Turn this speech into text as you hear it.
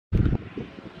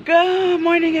Good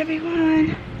morning,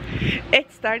 everyone.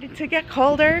 It's starting to get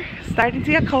colder,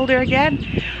 again.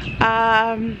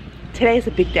 Today is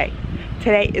a big day.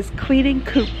 Today is cleaning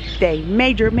coop day.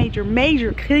 Major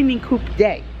cleaning coop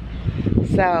day.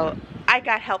 So I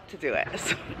got help to do it.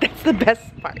 So that's the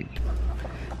best part.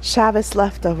 Shabbos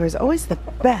leftovers, always the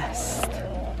best.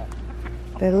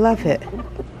 They love it.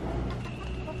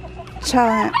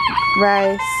 Chalent,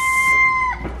 rice.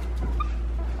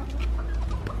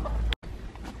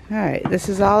 Alright, this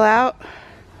is all out.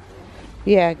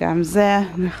 Yeah, גם זה,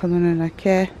 אנחנו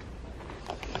ננקה.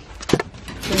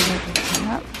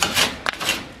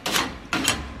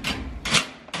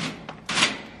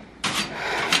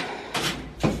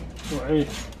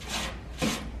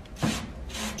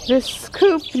 This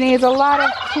coop needs a lot of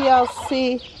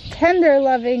TLC, tender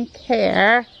loving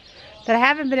care, that I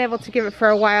haven't been able to give it for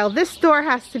a while. This door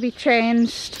has to be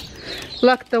changed.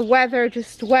 Look, the weather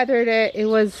just weathered it.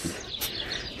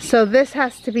 So this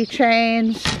has to be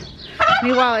changed.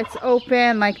 Meanwhile, it's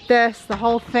open like this, the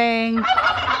whole thing.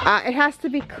 It has to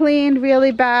be cleaned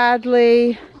really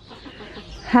badly.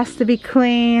 Has to be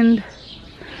cleaned.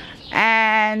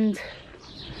 And,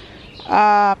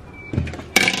 oh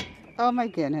my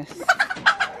goodness.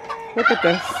 Look at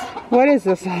this. What is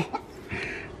this?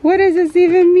 What does this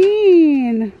even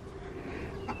mean?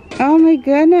 Oh my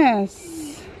goodness.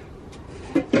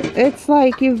 It's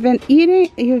like you've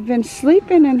been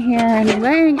sleeping in here and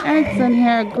laying eggs in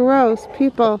here. Gross,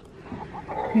 people.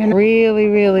 You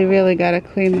really gotta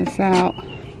clean this out.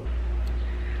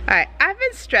 Alright, I've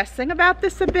been stressing about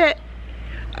this a bit.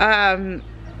 I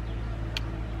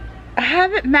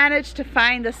haven't managed to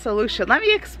find a solution. Let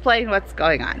me explain what's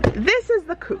going on. This is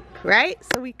the coop, right?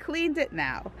 So we cleaned it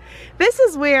now. This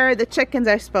is where the chickens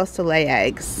are supposed to lay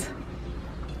eggs.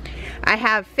 I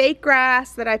have fake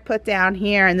grass that I put down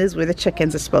here, and this is where the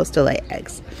chickens are supposed to lay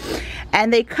eggs.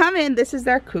 And they come in, this is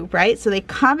their coop, right? So they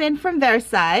come in from their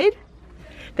side,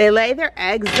 they lay their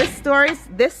eggs. This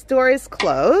door is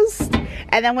closed.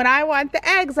 And then when I want the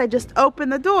eggs, I just open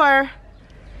the door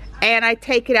and I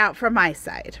take it out from my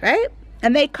side, right?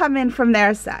 And they come in from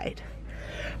their side.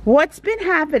 What's been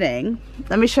happening,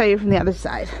 let me show you from the other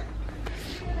side.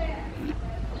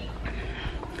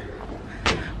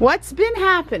 What's been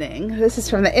happening, this is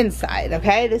from the inside,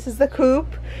 okay? This is the coop.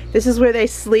 This is where they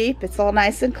sleep. It's all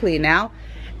nice and clean now.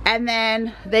 And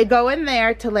then they go in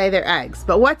there to lay their eggs.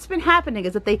 But what's been happening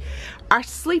is that they are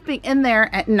sleeping in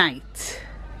there at night.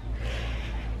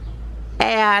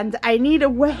 And I need a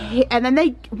way, and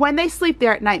then when they sleep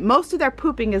there at night, most of their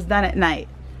pooping is done at night.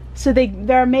 So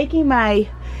they're making my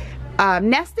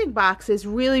nesting boxes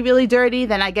really dirty,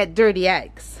 then I get dirty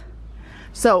eggs.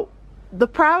 So the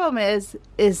problem is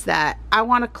that I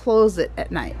want to close it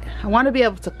at night. I want to be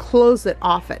able to close it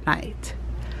off at night.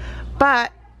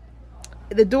 But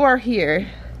the door here,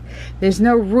 there's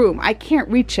no room. I can't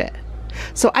reach it.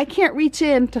 So I can't reach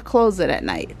in to close it at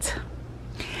night.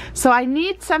 So I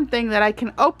need something that I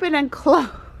can open and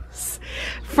close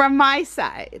from my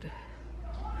side.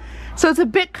 So it's a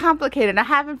bit complicated. I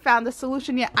haven't found the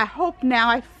solution yet. I hope now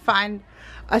I find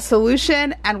a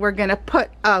solution, and we're gonna put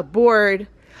a board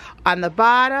on the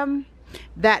bottom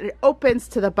that it opens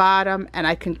to the bottom, and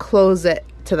I can close it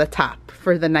to the top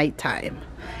for the nighttime.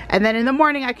 And then in the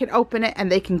morning I can open it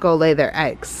and they can go lay their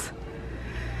eggs.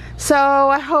 So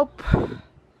I hope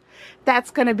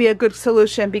that's gonna be a good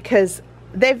solution, because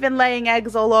they've been laying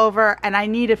eggs all over, and I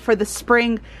need it for the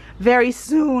spring very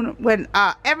soon. When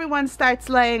everyone starts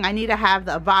laying, I need to have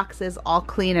the boxes all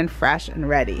clean and fresh and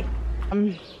ready.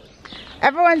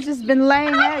 Everyone's just been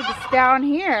laying eggs down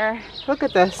here. Look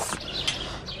at this.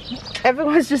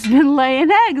 Everyone's just been laying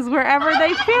eggs wherever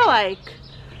they feel like.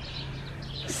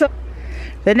 So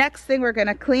the next thing we're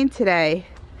gonna clean today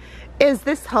is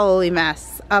this holy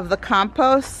mess of the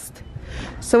compost.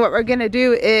 So what we're gonna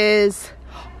do is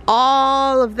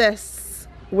all of this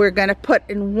we're gonna put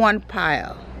in one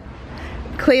pile.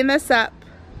 Clean this up,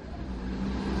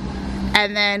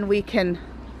 and then we can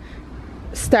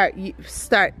start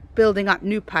building up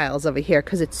new piles over here,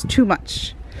 because it's too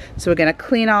much. So we're gonna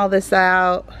clean all this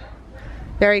out.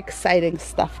 Very exciting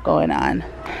stuff going on.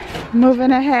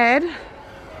 Moving ahead.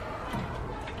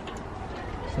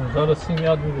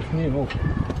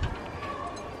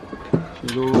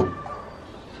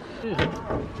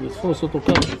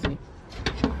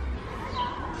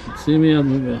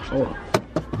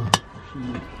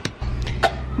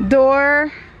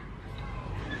 Door,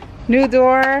 new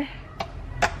door,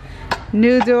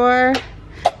 new door.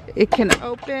 It can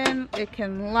open, it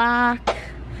can lock,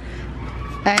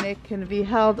 and it can be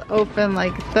held open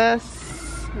like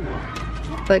this,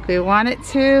 like we want it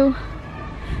to.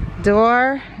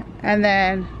 Door, and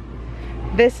then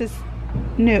This is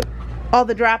new. All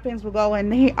the droppings will go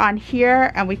in on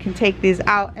here, and we can take these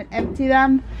out and empty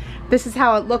them. This is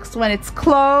how it looks when it's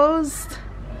closed.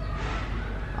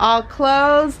 All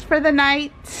closed for the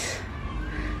night.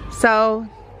 So,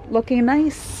 looking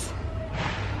nice.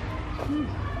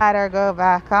 Let her go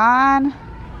back on.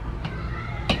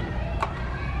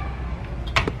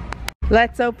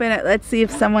 Let's open it. Let's see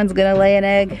if someone's gonna lay an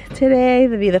egg today.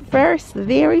 That'll be the first, the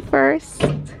very first.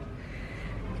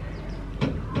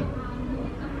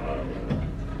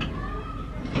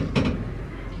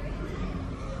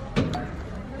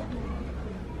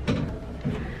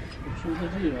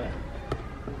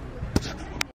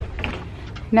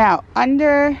 Now,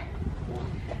 under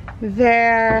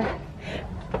their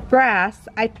grass,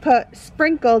 I put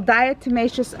sprinkled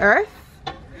diatomaceous earth,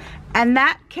 and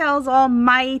that kills all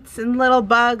mites and little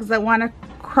bugs that want to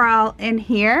crawl in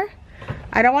here.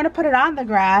 I don't want to put it on the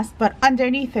grass, but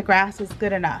underneath the grass is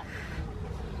good enough.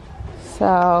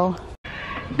 So,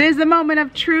 there's the moment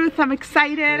of truth. I'm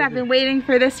excited. I've been waiting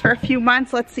for this for a few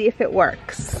months. Let's see if it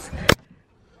works.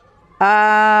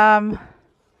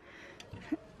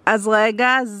 אז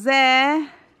רגע, זה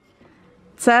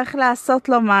צריך לעשות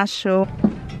לו משהו.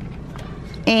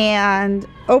 And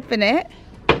open it.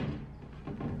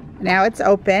 Now it's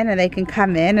open and they can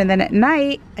come in, and then at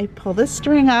night I pull the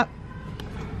string up,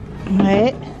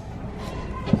 right?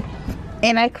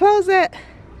 And I close it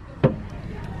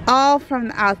all from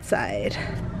the outside.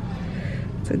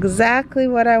 It's exactly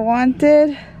what I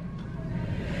wanted.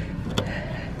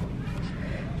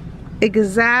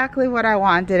 Exactly what I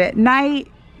wanted. At night,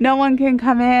 no one can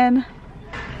come in,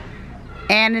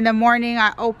 and in the morning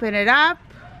I open it up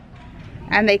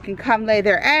and they can come lay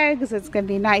their eggs. It's gonna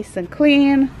be nice and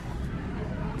clean.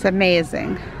 It's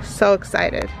amazing. So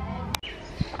excited.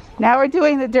 Now we're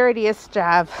doing the dirtiest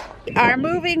job. Our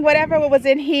moving whatever was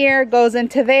in here goes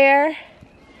into there,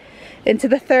 into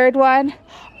the third one.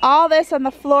 All this on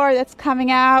the floor that's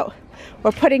coming out,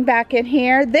 we're putting back in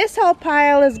here. This whole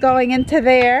pile is going into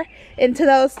there, into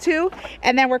those two,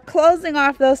 and then we're closing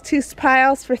off those two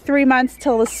piles for 3 months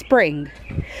till the spring.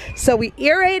 So we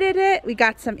aerated it, we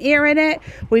got some air in it,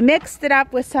 we mixed it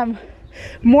up with some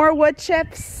more wood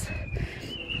chips,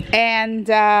 and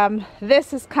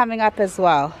this is coming up as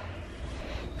well.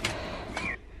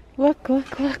 Look,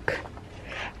 look, look.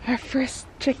 Our first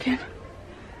chicken.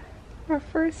 Our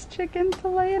first chicken to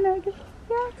lay an egg.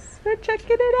 Yes, we're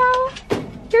checking it out.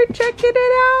 You're checking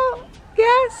it out.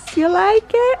 Yes, you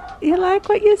like it? You like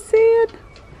what you're seeing?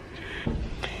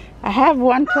 I have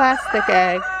one plastic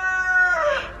egg.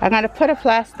 I'm gonna put a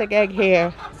plastic egg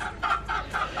here.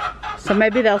 So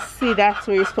maybe they'll see that's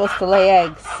where you're supposed to lay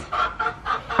eggs.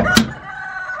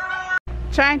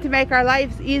 Trying to make our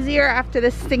lives easier after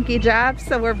this stinky job,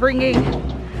 so we're bringing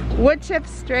wood chips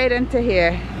straight into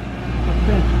here.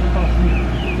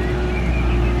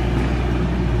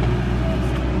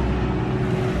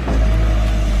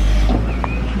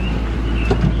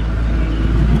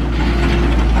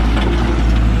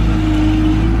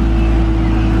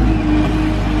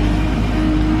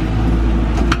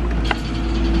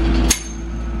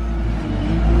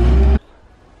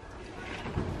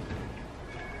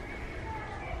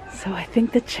 So I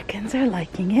think the chickens are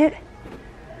liking it.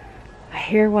 I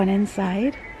hear one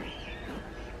inside.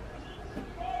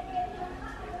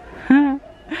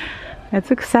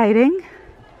 That's exciting.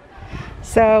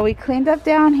 So we cleaned up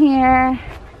down here,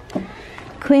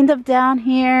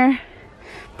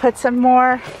 put some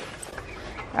more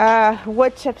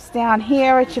wood chips down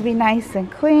here. It should be nice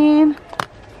and clean.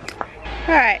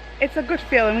 All right, it's a good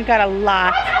feeling. We got a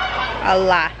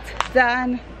lot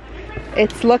done.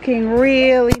 It's looking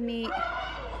really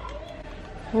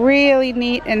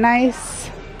neat and nice.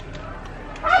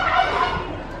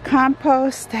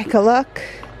 Compost, take a look.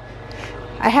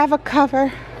 I have a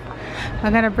cover.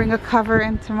 I'm gonna bring a cover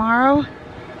in tomorrow.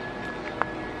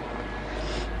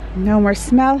 No more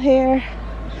smell here.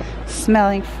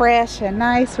 Smelling fresh and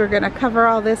nice. We're gonna cover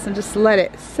all this and just let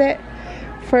it sit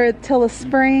for till the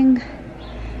spring.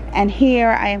 And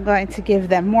here I am going to give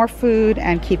them more food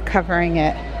and keep covering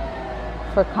it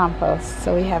for compost.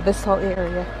 So we have this whole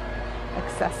area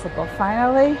accessible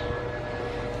finally.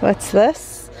 What's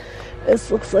this? This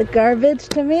looks like garbage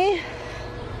to me.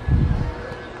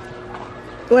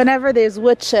 Whenever there's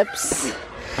wood chips,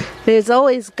 there's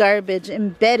always garbage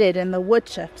embedded in the wood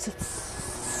chips. It's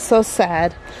so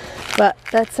sad, but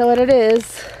that's what it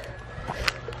is.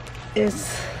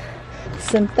 It's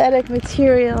synthetic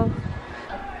material.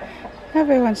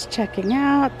 Everyone's checking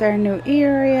out their new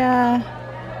area.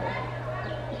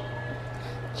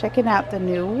 Checking out the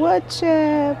new wood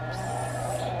chips.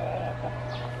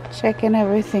 Checking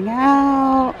everything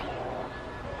out.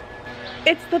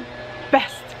 it's the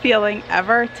best feeling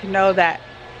ever to know that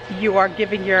you are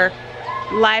giving your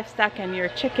livestock and your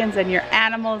chickens and your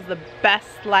animals the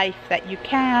best life that you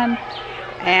can.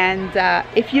 And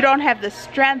if you don't have the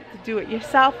strength to do it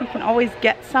yourself, you can always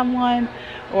get someone,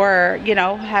 or you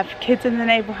know, have kids in the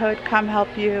neighborhood come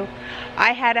help you.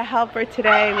 I had a helper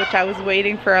today, which I was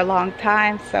waiting for a long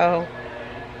time, so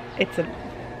it's a...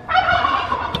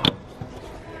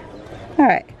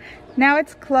 Alright, now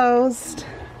it's closed.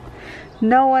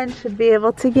 No one should be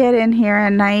able to get in here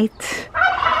at night.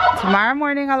 Tomorrow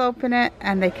morning I'll open it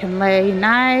and they can lay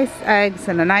nice eggs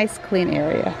in a nice clean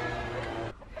area.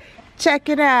 Check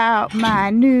it out, my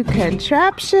new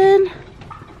contraption.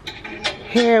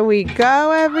 Here we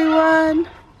go, everyone.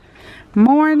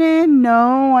 Morning,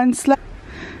 no one slept.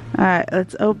 Alright,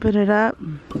 let's open it up.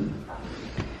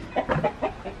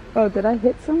 Oh, did I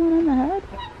hit someone in the head?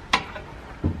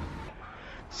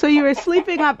 So you were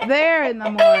sleeping up there in the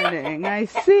morning, I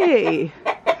see.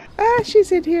 Ah,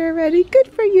 she's in here already. Good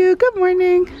for you. Good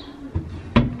morning.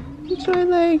 Enjoy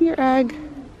laying your egg.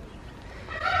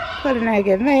 Put an egg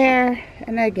in there,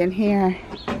 an egg in here.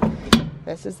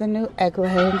 This is the new egg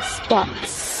laying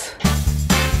spots.